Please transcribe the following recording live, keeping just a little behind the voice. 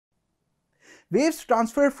Waves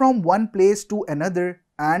transfer from one place to another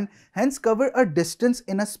and hence cover a distance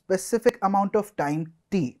in a specific amount of time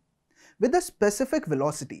t with a specific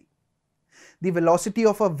velocity. The velocity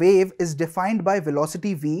of a wave is defined by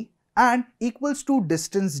velocity v and equals to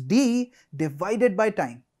distance d divided by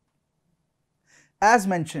time. As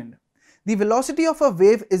mentioned, the velocity of a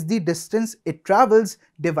wave is the distance it travels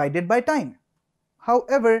divided by time.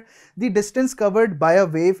 However, the distance covered by a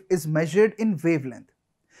wave is measured in wavelength,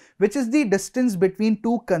 which is the distance between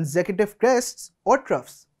two consecutive crests or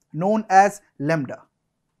troughs, known as lambda.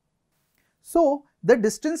 So, the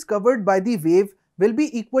distance covered by the wave will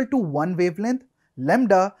be equal to one wavelength,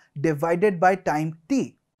 lambda, divided by time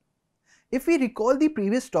t. If we recall the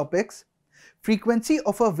previous topics, frequency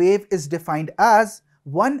of a wave is defined as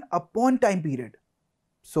 1 upon time period.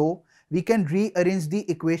 So, we can rearrange the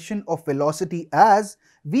equation of velocity as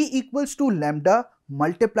v equals to lambda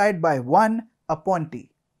multiplied by 1 upon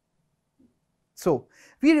t. So,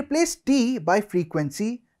 we replace t by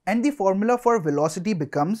frequency and the formula for velocity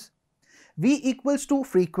becomes v equals to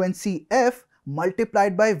frequency f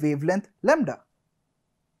multiplied by wavelength lambda.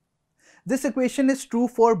 This equation is true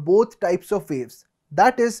for both types of waves,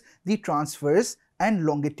 that is the transverse and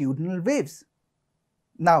longitudinal waves.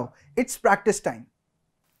 Now, it's practice time.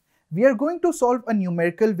 We are going to solve a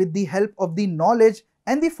numerical with the help of the knowledge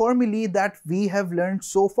and the formulae that we have learned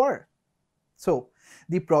so far. So,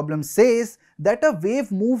 the problem says that a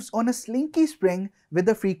wave moves on a slinky spring with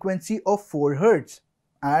a frequency of 4 Hz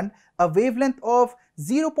and a wavelength of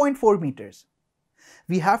 0.4 meters.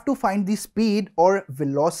 We have to find the speed or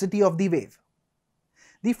velocity of the wave.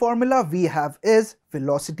 The formula we have is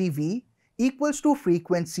velocity v equals to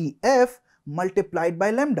frequency f multiplied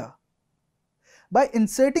by lambda. By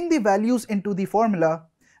inserting the values into the formula,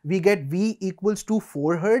 we get v equals to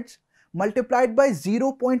 4 Hz multiplied by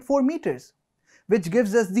 0.4 meters, which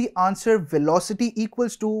gives us the answer velocity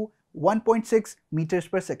equals to 1.6 meters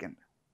per second.